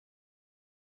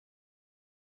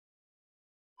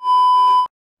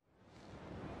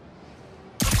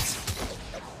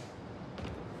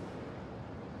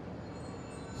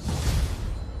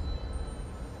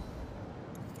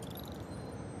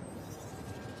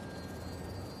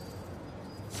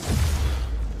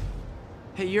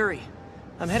Hey, Yuri.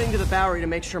 I'm heading to the Bowery to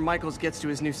make sure Michaels gets to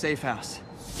his new safe house.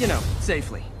 You know,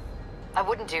 safely. I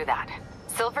wouldn't do that.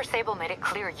 Silver Sable made it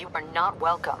clear you are not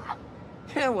welcome.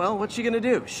 Yeah, well, what's she gonna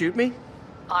do? Shoot me?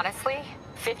 Honestly,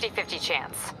 50-50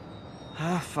 chance.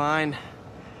 Ah, fine.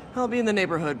 I'll be in the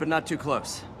neighborhood, but not too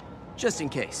close. Just in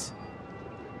case.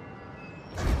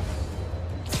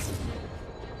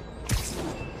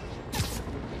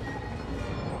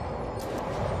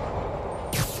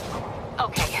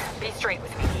 Okay, be straight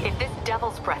with me. If this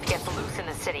devil's breath gets loose in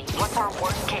the city, what's our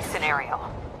worst-case scenario?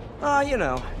 You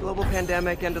know, global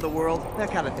pandemic, end of the world,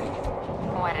 that kind of thing.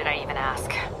 Why did I even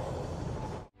ask?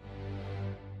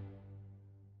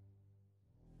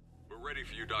 We're ready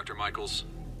for you, Dr. Michaels.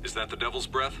 Is that the Devil's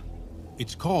Breath?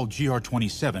 It's called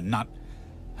GR-27, not...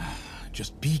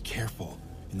 Just be careful.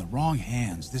 In the wrong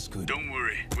hands, this could... Don't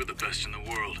worry, we're the best in the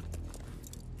world.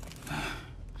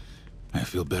 I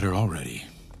feel better already.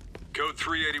 Code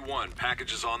 381,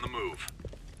 package is on the move.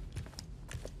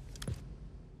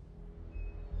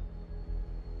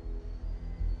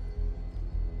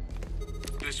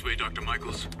 This way, Dr.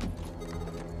 Michaels.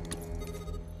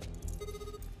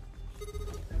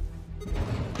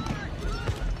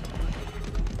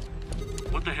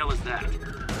 What the hell is that?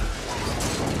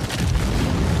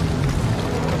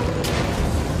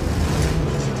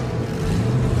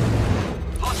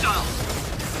 Hostile!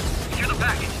 Secure the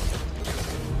package!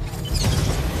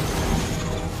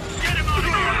 Get him out of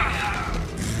here!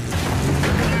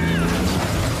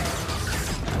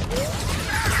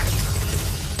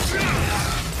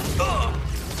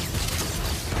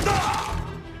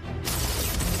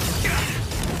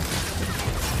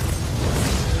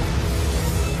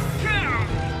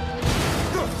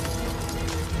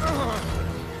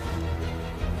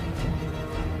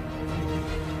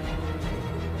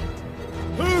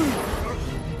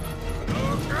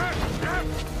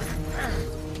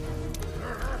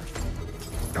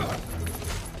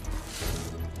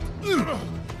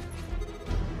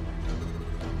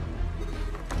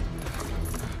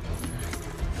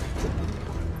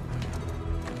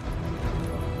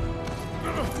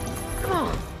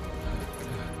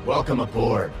 Welcome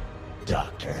aboard,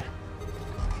 Doctor.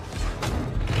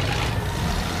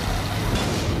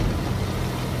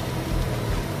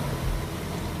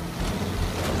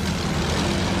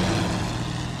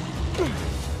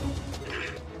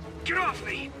 Get off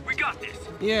me! We got this!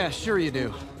 Yeah, sure you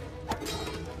do.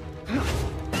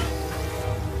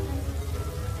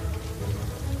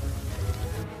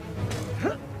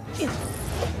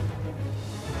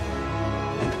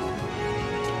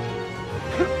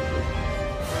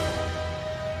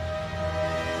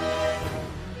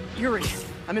 Yuri,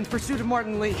 I'm in pursuit of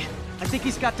Martin Lee. I think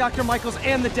he's got Dr. Michaels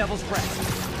and the Devil's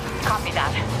Breath. Copy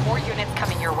that. More units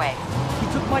coming your way. He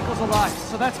took Michaels alive,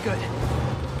 so that's good.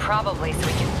 Probably so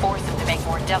we can force him to make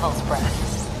more Devil's Breath.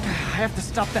 I have to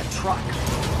stop that truck.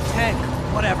 Tank,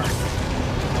 whatever.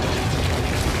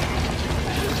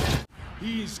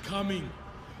 He is coming.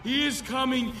 He is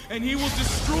coming, and he will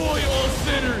destroy all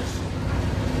sinners.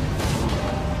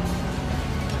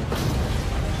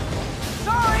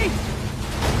 Sorry!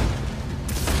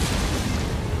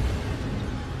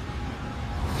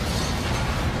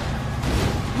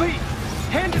 Lee,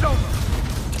 hand it over!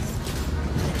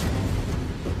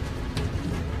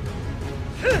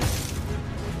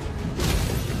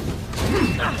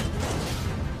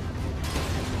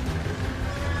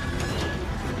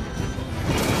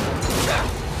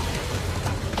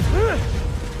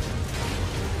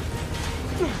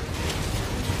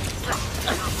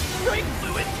 Brain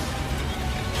fluid!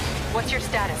 What's your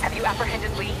status? Have you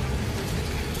apprehended Lee?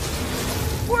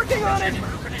 Working on it!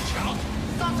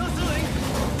 大车司令，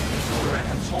夫人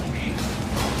很聪明，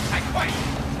太快，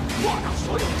挂到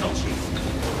所有周期。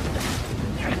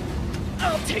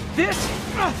 I'll take this!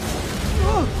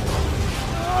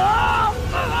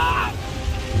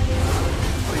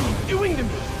 What are you doing to me?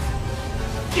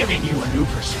 Giving you a new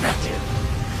perspective.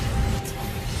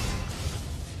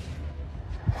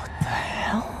 What the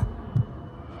hell?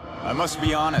 I must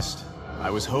be honest. I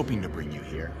was hoping to bring you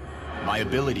here. My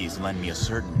abilities lend me a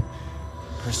certain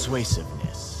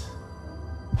persuasiveness.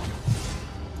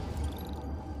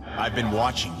 I've been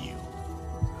watching you.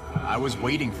 I was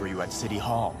waiting for you at City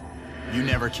Hall. You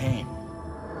never came.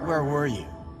 Where were you?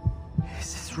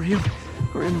 Is this real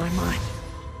or in my mind?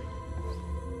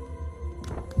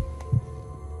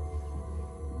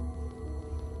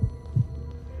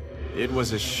 It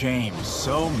was a shame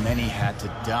so many had to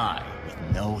die with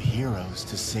no heroes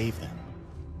to save them.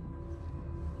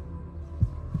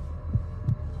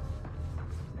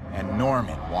 And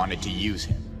Norman wanted to use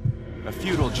him. A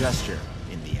futile gesture,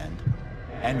 in the end.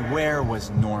 And where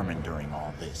was Norman during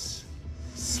all this?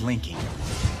 slinking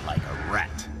like a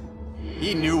rat.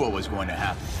 He knew what was going to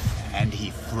happen, and he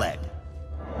fled.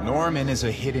 Norman is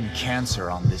a hidden cancer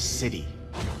on this city.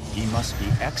 He must be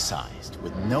excised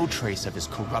with no trace of his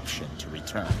corruption to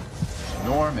return.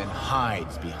 Norman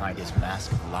hides behind his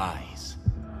mask of lies.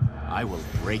 I will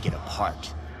break it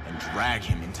apart and drag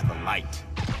him into the light.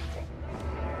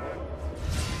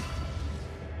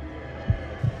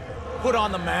 Put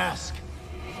on the mask.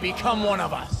 Become one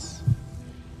of us.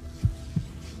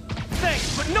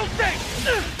 Thanks, but no thanks!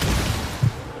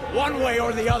 One way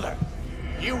or the other,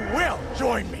 you will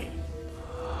join me.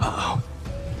 Uh-oh.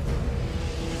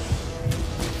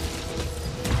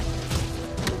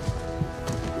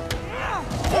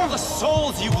 All the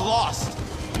souls you've lost,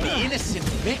 the innocent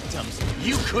victims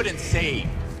you couldn't save.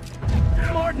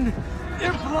 Martin,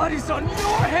 their blood is on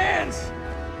your hands!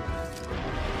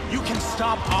 You can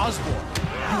stop Osborn.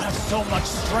 You have so much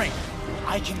strength.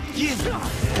 I can give you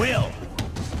will.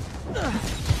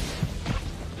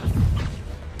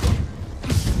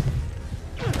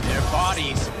 Their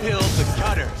bodies filled the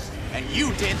gutters, and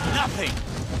you did nothing.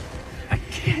 I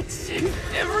can't save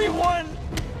everyone!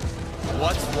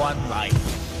 What's one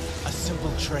life? A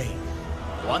simple trade.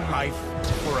 One life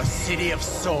for a city of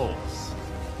souls.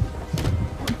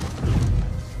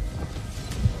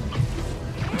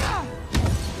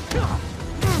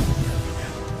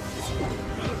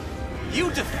 You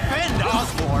defend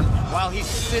Osborn while he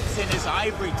sits in his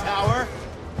ivory tower?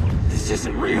 This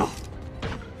isn't real.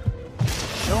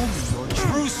 Show me your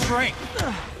true strength.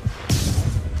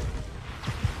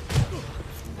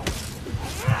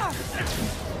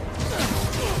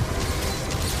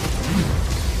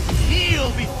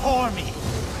 Kneel before me.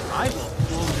 I will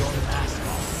pull your mask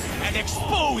off and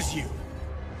expose you.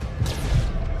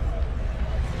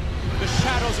 The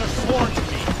shadows are sworn to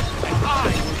me, and I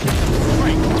will give you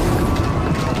strength.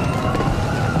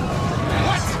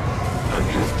 I'm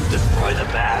gonna have to destroy the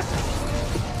mask!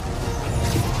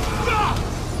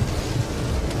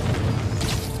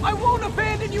 I won't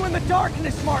abandon you in the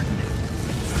darkness, Martin!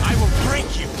 I will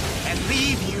break you and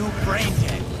leave you brain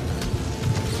dead.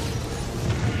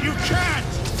 You can't!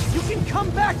 You can come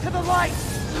back to the light!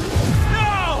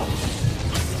 No!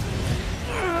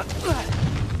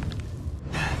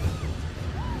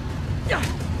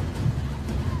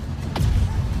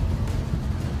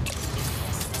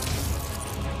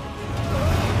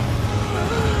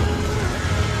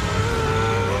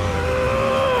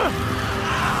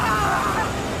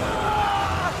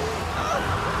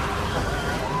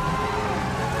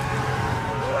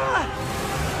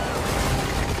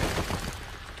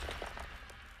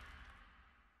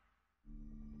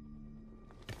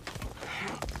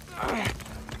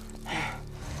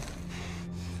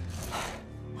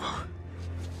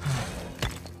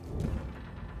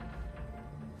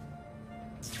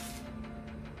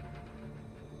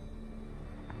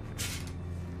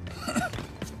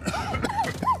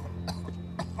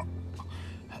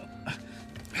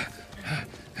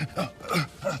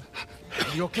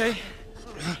 You okay?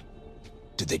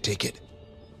 Did they take it?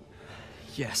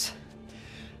 Yes.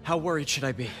 How worried should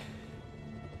I be?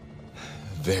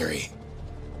 Very.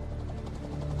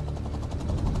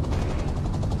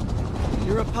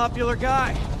 You're a popular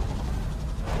guy.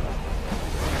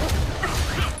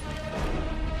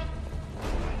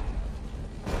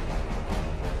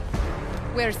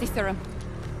 Where's the serum?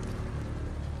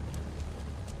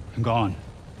 I'm gone.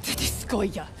 This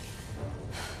Goya.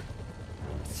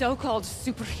 So-called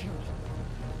superhero.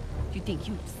 You think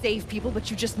you save people, but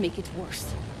you just make it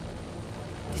worse.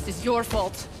 This is your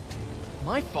fault.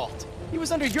 My fault? He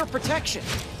was under your protection.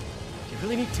 You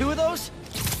really need two of those?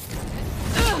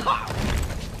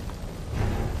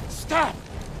 Stop!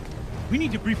 We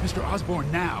need to brief Mr.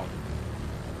 Osborn now.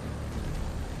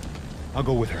 I'll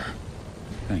go with her.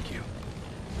 Thank you.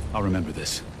 I'll remember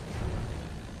this.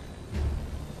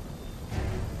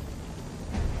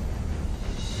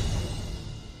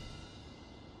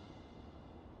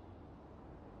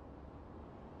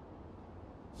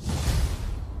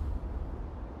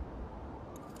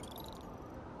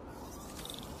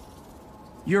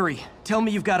 Yuri, tell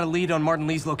me you've got a lead on Martin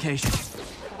Li's location.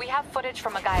 We have footage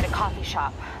from a guy at a coffee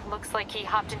shop. Looks like he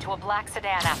hopped into a black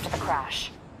sedan after the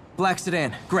crash. Black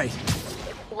sedan, great.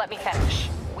 Let me finish.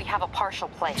 We have a partial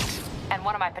plate. And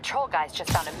one of my patrol guys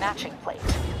just found a matching plate.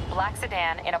 Black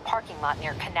sedan in a parking lot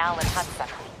near Canal and Hudson.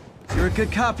 You're a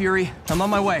good cop, Yuri. I'm on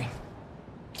my way.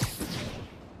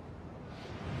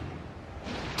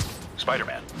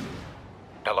 Spider-Man.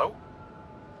 Hello?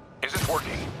 Is this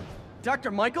working?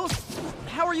 Dr. Michaels?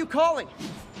 How are you calling?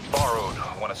 Borrowed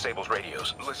one of Sable's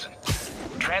radios. Listen,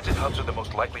 transit hubs are the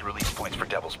most likely release points for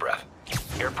Devil's Breath.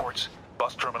 Airports,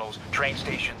 bus terminals, train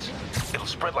stations. It'll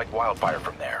spread like wildfire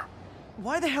from there.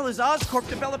 Why the hell is Oscorp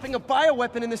developing a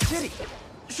bioweapon in the city?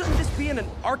 Shouldn't this be in an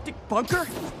Arctic bunker?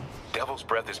 Devil's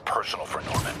Breath is personal for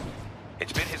Norman.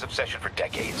 It's been his obsession for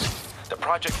decades. The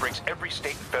project breaks every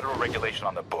state and federal regulation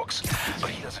on the books,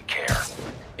 but he doesn't care.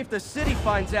 If the city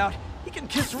finds out, he can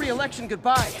kiss re-election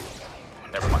goodbye.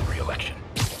 Never mind re-election.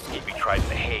 He'd be tried in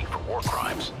The Hague for war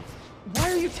crimes. Why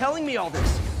are you telling me all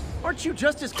this? Aren't you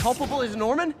just as culpable as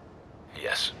Norman?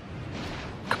 Yes.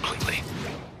 Completely.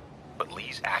 But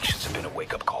Lee's actions have been a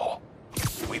wake-up call.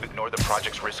 We've ignored the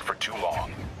project's risk for too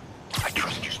long. I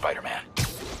trust you, Spider-Man.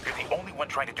 You're the only one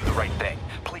trying to do the right thing.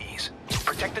 Please,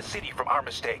 protect the city from our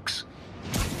mistakes.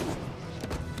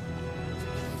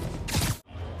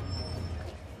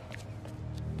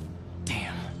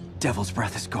 Damn, Devil's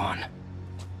Breath is gone.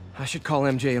 I should call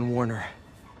MJ and Warner.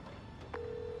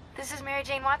 This is Mary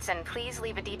Jane Watson. Please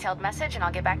leave a detailed message and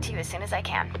I'll get back to you as soon as I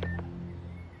can.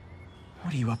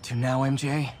 What are you up to now,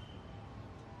 MJ?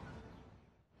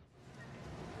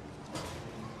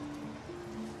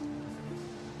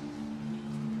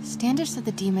 Standish said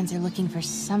the demons are looking for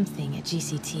something at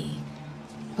GCT.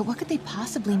 But what could they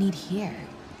possibly need here?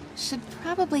 Should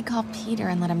probably call Peter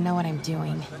and let him know what I'm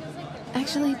doing.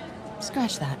 Actually,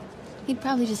 scratch that. He'd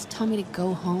probably just tell me to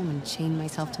go home and chain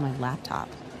myself to my laptop.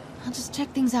 I'll just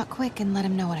check things out quick and let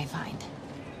him know what I find.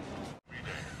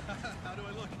 How do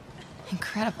I look?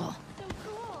 Incredible.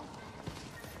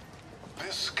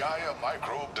 This Gaia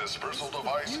microbe dispersal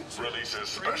device releases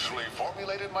specially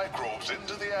formulated microbes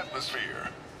into the atmosphere,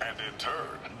 and in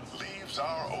turn, leaves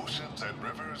our oceans and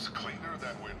rivers cleaner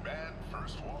than when man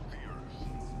first walked the earth.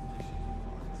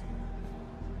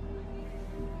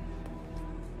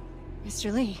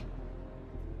 Mr. Lee.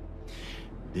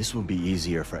 This will be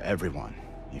easier for everyone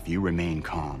if you remain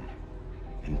calm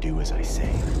and do as I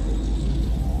say.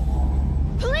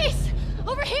 Police!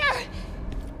 Over here!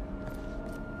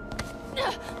 No!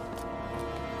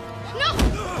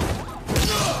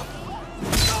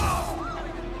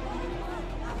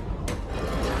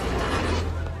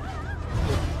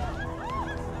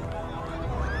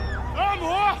 I'm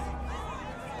off!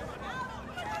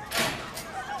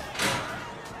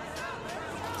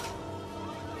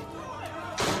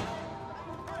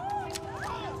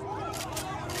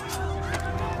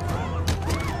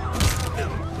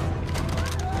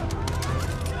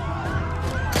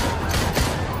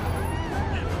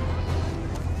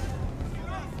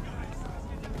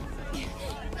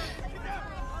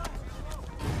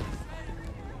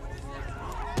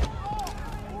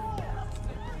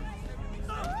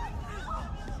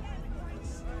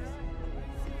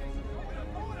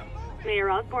 Mayor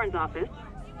Osborn's office.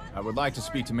 I would like to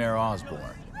speak to Mayor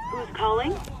Osborn. Who's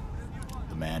calling?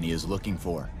 The man he is looking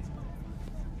for.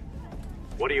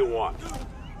 What do you want?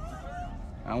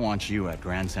 I want you at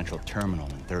Grand Central Terminal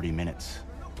in 30 minutes.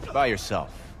 By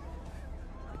yourself.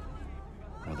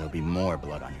 Or there'll be more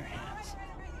blood on your hands.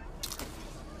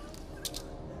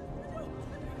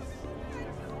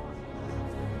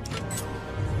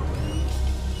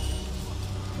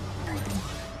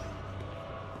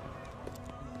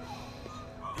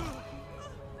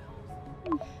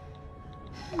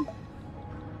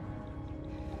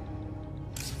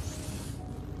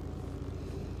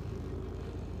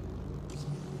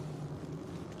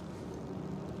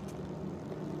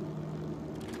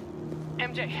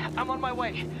 MJ, I'm on my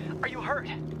way. Are you hurt?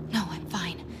 No, I'm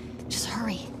fine. Just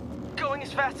hurry. Going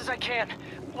as fast as I can.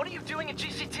 What are you doing at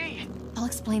GCT? I'll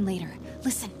explain later.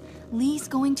 Listen, Lee's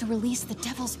going to release the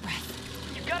Devil's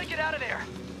Breath. You gotta get out of there.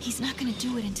 He's not gonna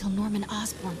do it until Norman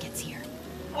Osborn gets here.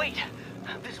 Wait,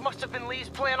 this must have been Lee's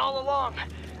plan all along.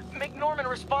 Make Norman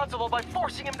responsible by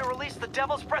forcing him to release the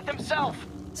Devil's Breath himself.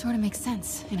 Sort of makes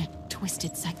sense, in a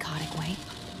twisted, psychotic way.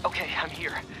 Okay, I'm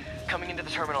here. Coming into the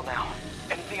terminal now.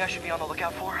 Anything I should be on the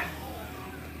lookout for?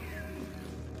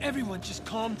 Everyone just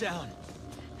calm down.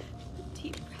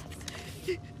 Deep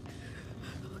breaths.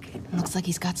 Okay. Looks like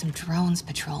he's got some drones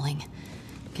patrolling.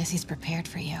 Guess he's prepared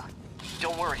for you.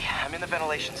 Don't worry, I'm in the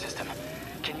ventilation system.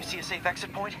 Can you see a safe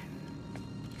exit point?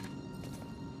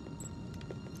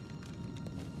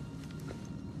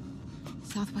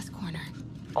 Southwest corner.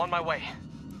 On my way.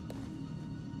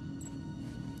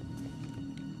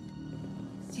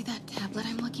 See that tablet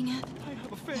I'm looking at?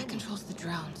 That controls the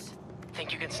drones.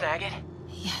 Think you can snag it?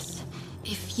 Yes,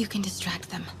 if you can distract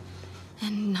them.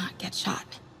 And not get shot.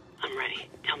 I'm ready.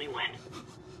 Tell me when.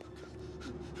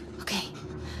 Okay,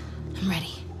 I'm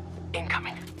ready.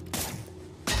 Incoming.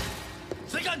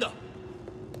 Segundo!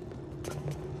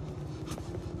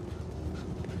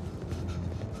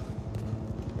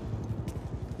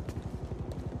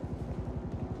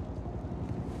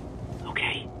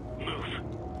 Okay, move.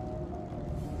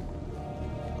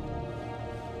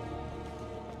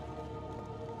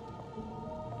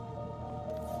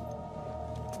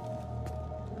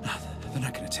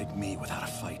 take me without a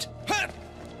fight.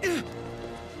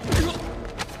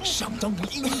 想当个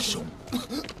英雄。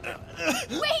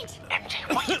 Wait!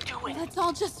 MJ, what are you doing? Let's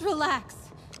all just relax.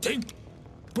 停，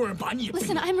不然把你也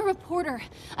Listen, I'm a reporter.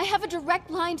 I have a direct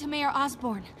line to Mayor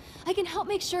Osborn. I can help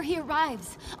make sure he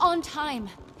arrives on time.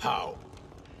 How?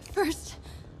 First,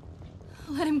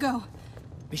 let him go.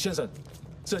 李先生，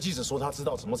这记者说他知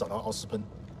道怎么找到奥斯喷。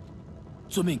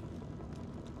遵命。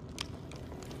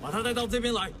把他带到这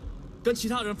边来，跟其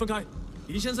他人分开。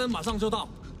李先生马上就到。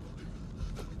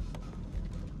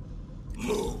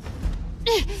Move.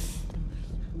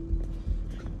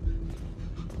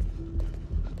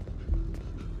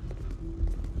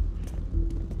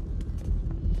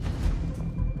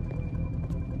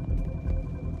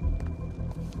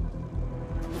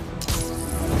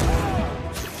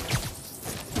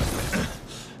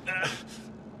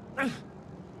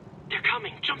 They're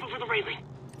coming. Jump over the railing.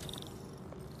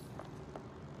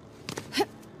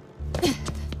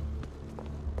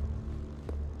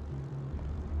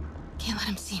 Can't let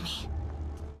him see me.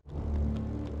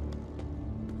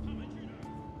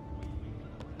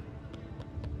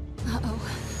 Uh-oh.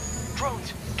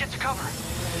 Drones, get to cover.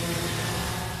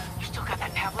 You still got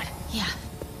that tablet? Yeah.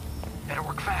 Better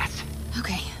work fast.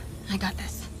 Okay, I got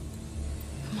this.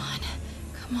 Come on.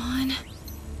 Come on.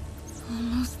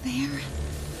 Almost there.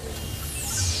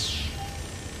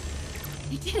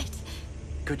 I did it.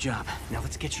 Good job. Now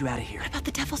let's get you out of here. What about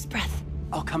the Devil's Breath?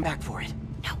 I'll come back for it.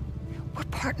 No. We're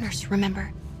partners,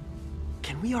 remember?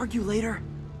 Can we argue later?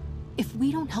 If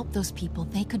we don't help those people,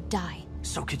 they could die.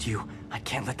 So could you. I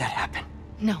can't let that happen.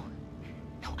 No.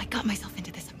 No, I got myself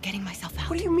into this. I'm getting myself out.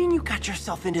 What do you mean you got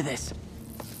yourself into this?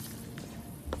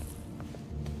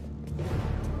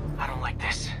 I don't like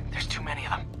this. There's too many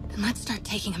of them. Then let's start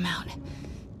taking them out.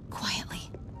 Quietly.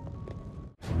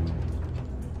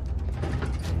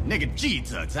 那个记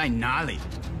者在哪里？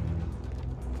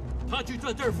他就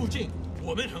在这儿附近，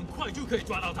我们很快就可以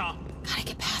抓到他。 Gotta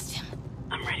get past him.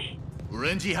 I'm ready. 无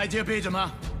人机还戒备着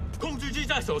吗？控制机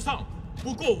在手上，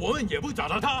不过我们也不找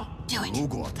到他。如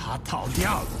果他逃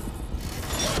掉了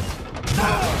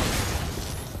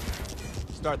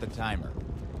 ，Start the timer.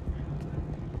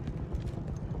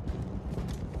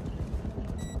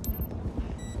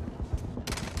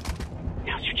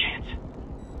 Now's your chance.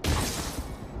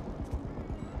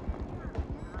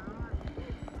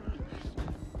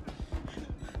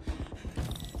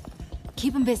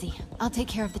 Keep him busy. I'll take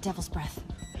care of the Devil's Breath.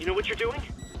 You know what you're doing?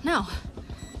 No.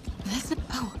 That's not...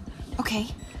 Oh, okay.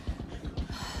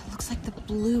 Looks like the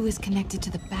blue is connected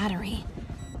to the battery,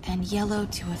 and yellow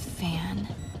to a fan.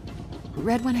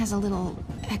 Red one has a little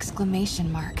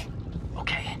exclamation mark.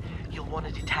 Okay, you'll want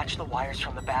to detach the wires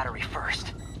from the battery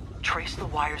first. Trace the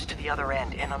wires to the other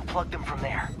end and unplug them from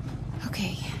there.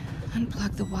 Okay,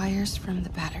 unplug the wires from the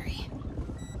battery.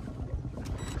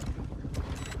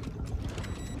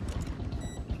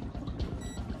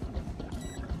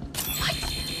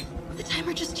 The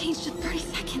timer just changed to 30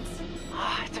 seconds.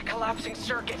 Ah, it's a collapsing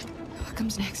circuit. What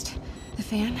comes next? The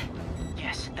fan?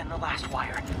 Yes, then the last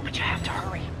wire. But you have to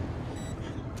hurry.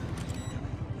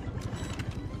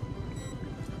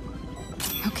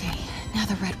 Okay, now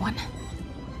the red one.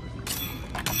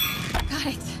 Got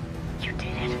it. You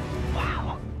did it.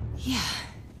 Wow. Yeah.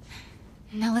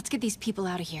 Now let's get these people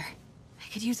out of here. I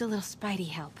could use a little Spidey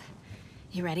help.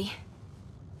 You ready?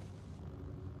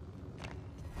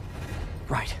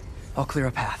 Right. I'll clear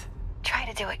a path. Try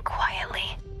to do it quietly.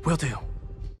 Will do.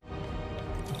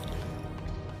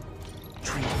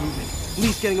 Tree's moving.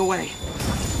 Lee's getting away.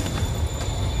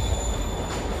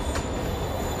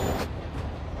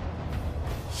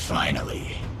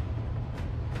 Finally.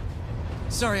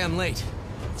 Sorry I'm late.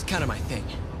 It's kind of my thing.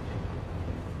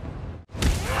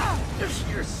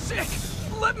 You're sick!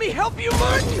 Let me help you,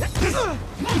 Martin!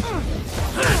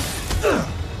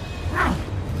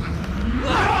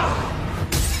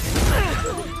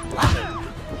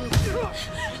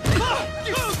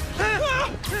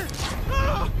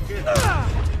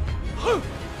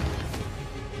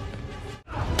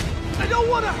 I don't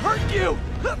want to hurt you!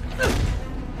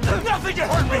 Nothing to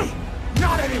hurt me!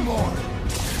 Not anymore!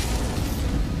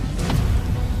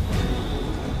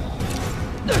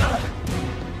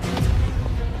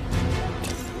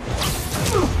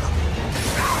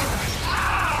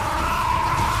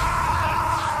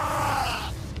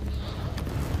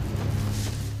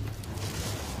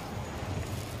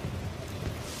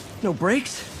 No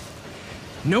brakes?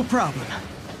 No problem.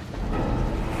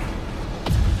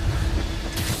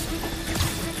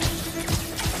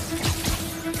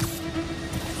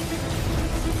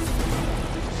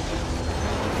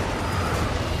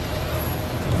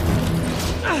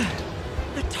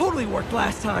 That totally worked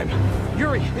Blast time.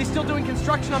 Yuri, they still doing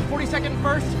construction on 42nd and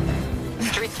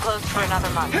 1st? Street's closed for another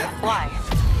month. Why?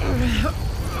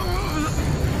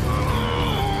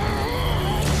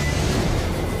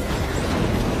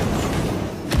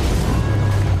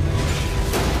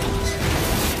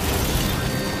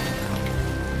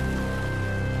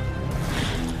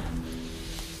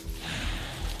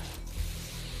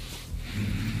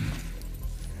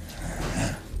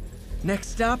 Next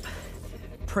stop,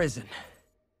 prison.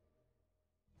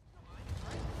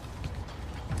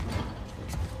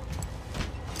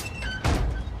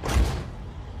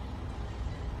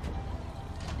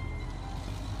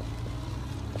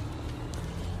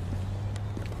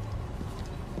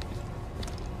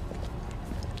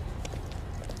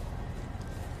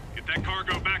 Get that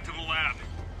cargo back to the lab.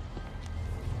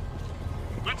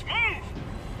 Let's move!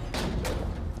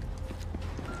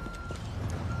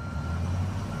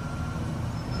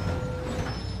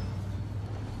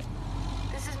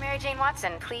 Mary Jane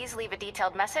Watson, please leave a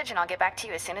detailed message and I'll get back to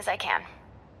you as soon as I can.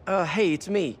 Hey, it's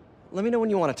me. Let me know when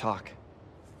you want to talk.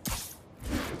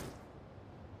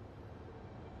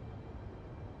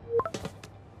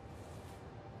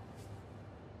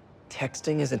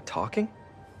 Texting isn't talking?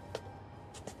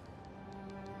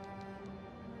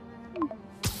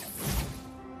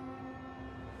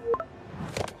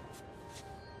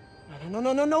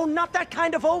 No, not that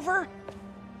kind of over!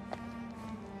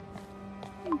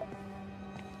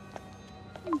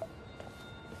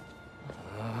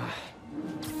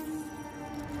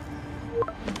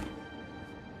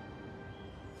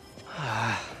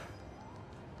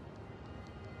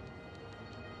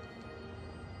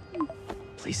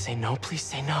 Please say no, please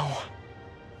say no.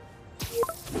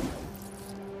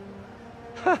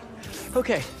 Huh.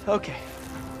 Okay.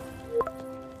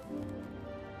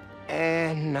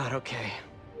 And not okay.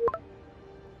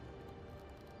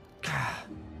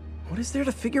 What is there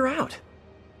to figure out?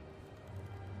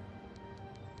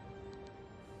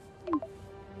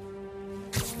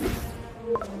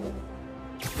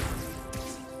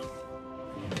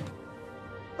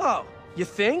 Oh, you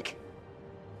think?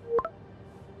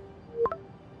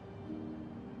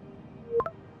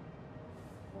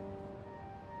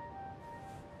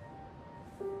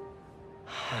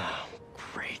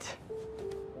 Great.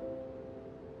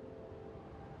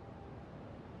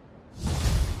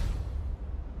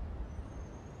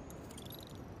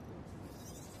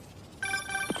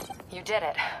 You did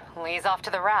it. Lee's off to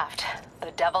the raft.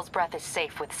 The Devil's Breath is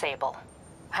safe with Sable.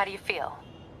 How do you feel?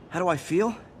 How do I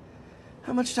feel?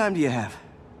 How much time do you have?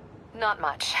 Not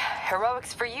much.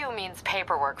 Heroics for you means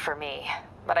paperwork for me.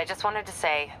 But I just wanted to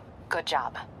say, good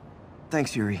job.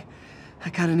 Thanks, Yuri. I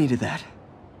kinda needed that.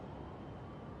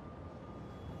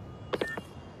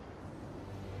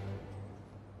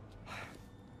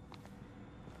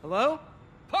 Hello?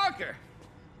 Parker!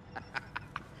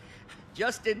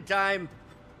 Just in time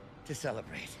to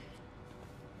celebrate.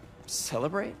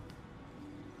 Celebrate?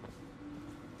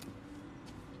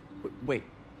 Wait.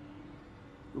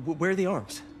 Where are the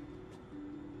arms?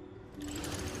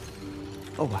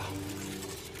 Oh, wow.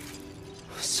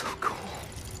 So cool.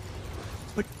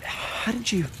 But how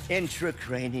did you...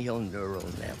 Intracranial neural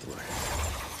network.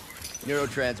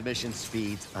 Neurotransmission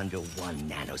speeds under 1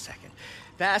 nanosecond.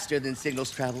 Faster than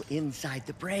signals travel inside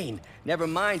the brain. Never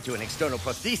mind to an external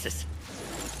prosthesis.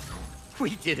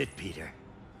 We did it, Peter.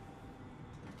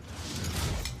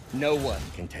 No one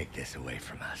can take this away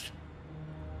from us.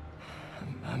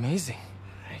 Amazing.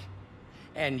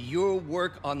 And your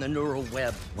work on the neural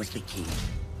web was the key.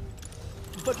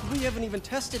 But we haven't even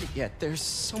tested it yet. There's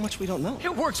so much we don't know.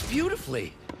 It works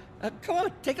beautifully. Come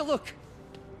on, take a look.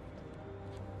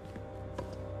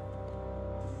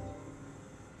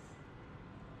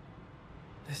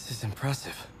 This is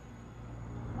impressive.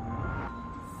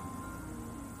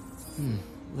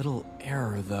 Little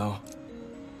error, though.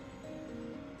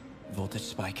 Voltage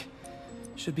spike.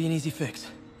 Should be an easy fix.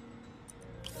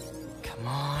 Come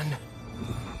on.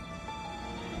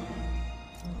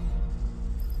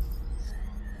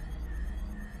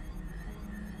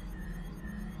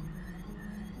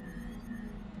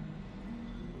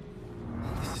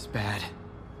 This is bad.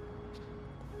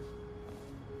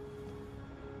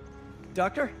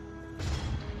 Doctor?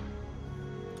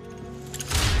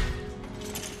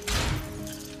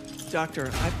 Doctor,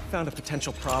 I've found a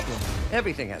potential problem.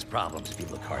 Everything has problems if you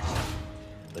look hard enough.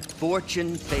 But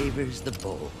fortune favors the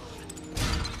bold.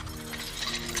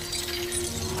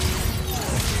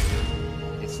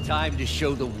 It's time to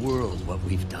show the world what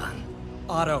we've done.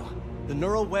 Otto, the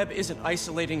neural web isn't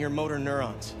isolating your motor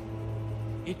neurons.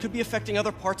 It could be affecting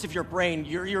other parts of your brain,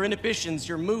 your inhibitions,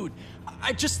 your mood.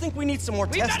 I just think we need some more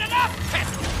testing. We've done enough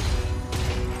testing!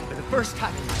 For the first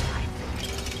time in my life,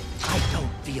 I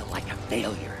don't feel like a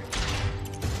failure.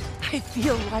 I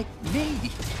feel like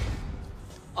me.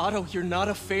 Otto, you're not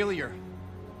a failure.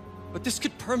 But this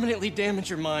could permanently damage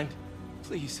your mind.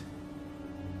 Please.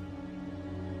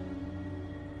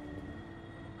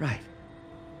 Right.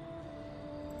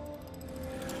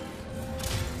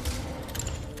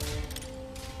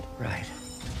 Right.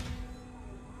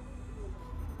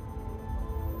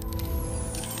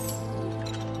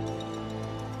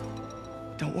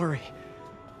 Don't worry.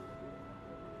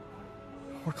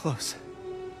 We're close.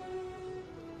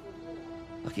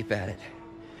 I'll keep at it.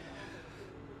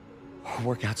 I'll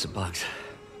work out some bugs.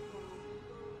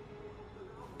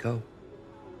 Go.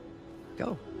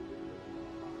 Go.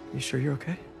 You sure you're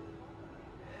okay?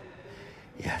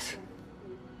 Yes.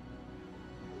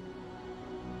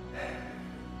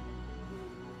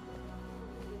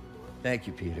 Thank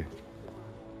you, Peter.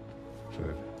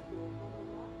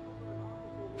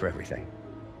 For everything.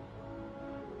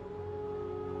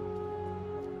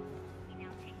 We now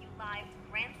take you live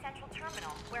to Grand Central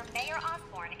Terminal, where Mayor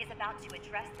Osborn is about to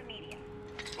address the media.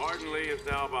 Martin Lee is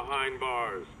now behind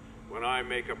bars. When I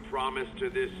make a promise to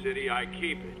this city, I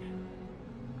keep it.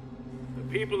 The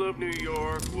people of New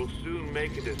York will soon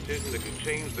make a decision that could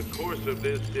change the course of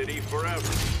this city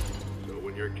forever. So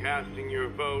when you're casting your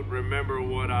vote, remember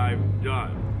what I've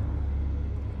done.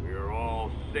 We are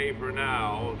all safer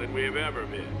now than we have ever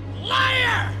been.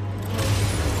 Liar!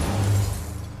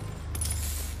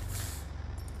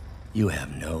 You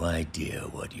have no idea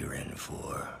what you're in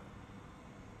for.